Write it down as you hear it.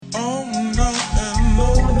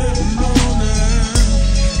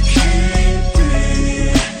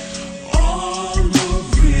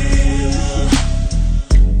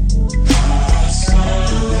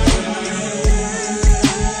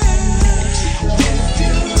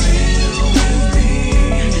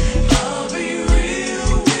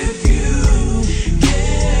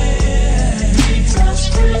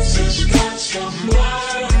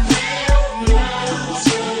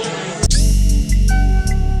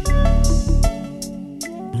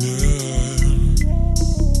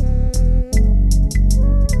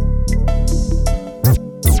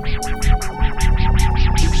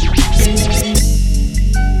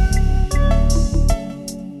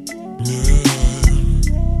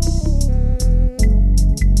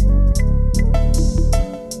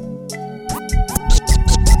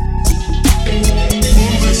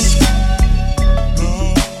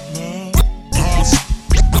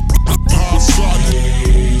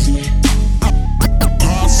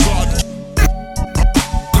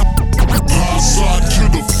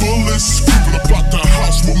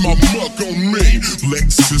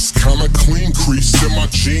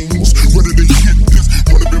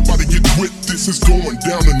this is going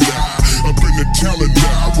down tonight. Up in the town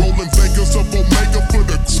now, rolling Vegas up Omega for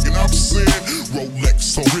the and I'm saying Rolex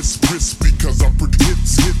so wrist because I'm pretty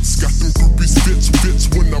hits. Got them groupies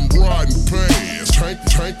fits when I'm riding past.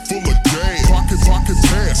 Tank full of gas. Pocket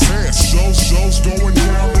pass. Shows going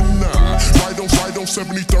down tonight. Right on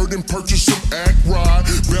 73rd and purchase some act ride.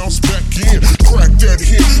 Bounce back in, crack that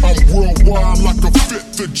hit. I'm worldwide like a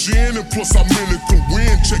fifth of gin, and plus I'm in it to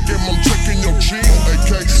win. I'm checking your chin.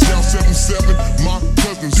 AK down 77. My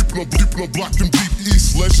cousins deep on block them deep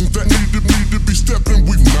East legends that need to be stepping.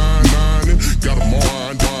 We 9-9ing, got them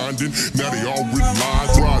all winding. Now they all with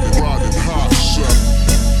lines riding hot shot.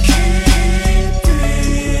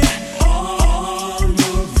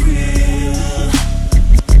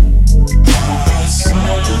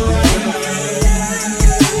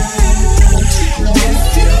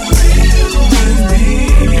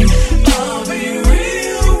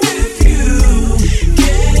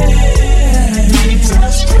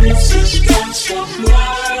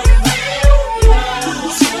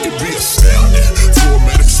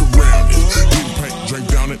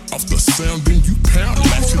 Off the sound, then you pound it,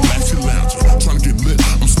 latchy lounger. Trying to get lit,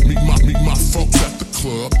 I'm just meet my folks at the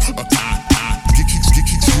club. Get kicks.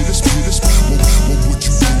 What would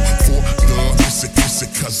you do for love? Is it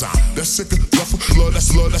cause I'm that sick of love,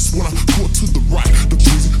 that's when I pull to the right. The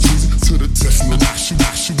breezy to the test, and I shoot,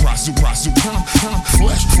 rising, flash, bang,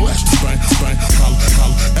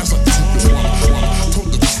 holla, as I took this one,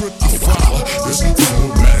 told the trip I follow. This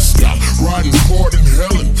format stop, riding hard in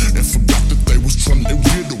hell and forgot that they was trying to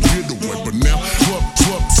get away, but now club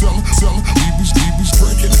selling, EB's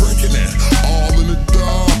breaking that, all in the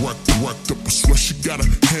dog, worked up, I swear she got her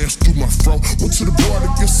hands through my throat, went to the bar to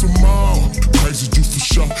get some more, crazy juice for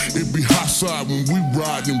sure, it be hot side when we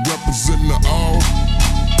ride and representing the all.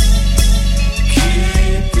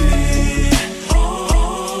 Keep it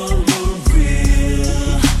on the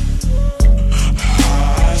real,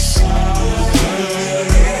 high side.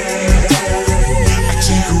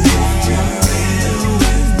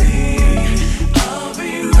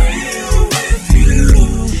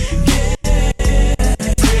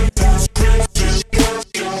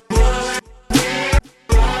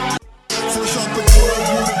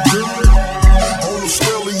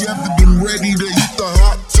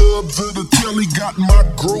 Got my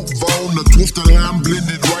groove on, the twisted line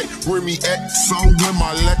blended right. Remy XO with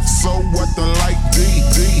my Lexo at the light D.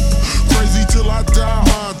 Crazy till I die,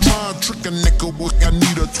 my trick a nigga with I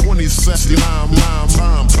need a 20 cent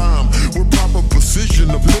time. With proper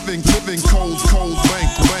precision of living cold bank,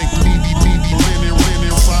 needy,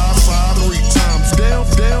 linen, side 3 times. Down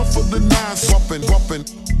for the 9, bumping.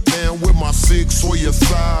 Down with my six or your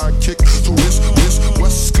sidekick. So this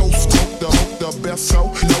West Coast hope the best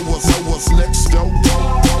hoe. Know what's next though.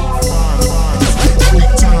 Fine. 3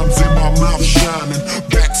 times in my mouth shining.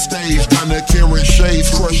 Backstage, down there carrying shades,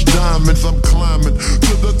 crushed diamonds. I'm climbing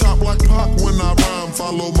to the top like Pac when I rhyme.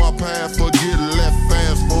 Follow my path, forget left,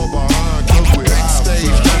 fast fall behind. Cause we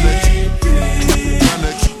backstage, down there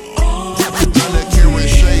carrying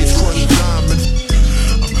shades, crushed diamonds.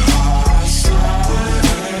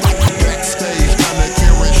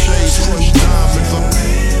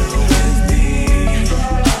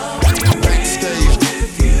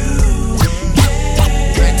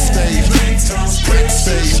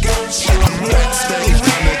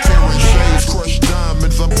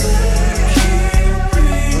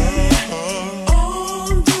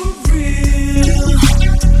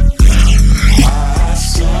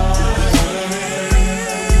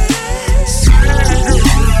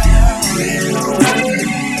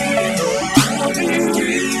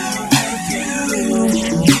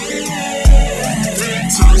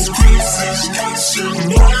 Exclusive.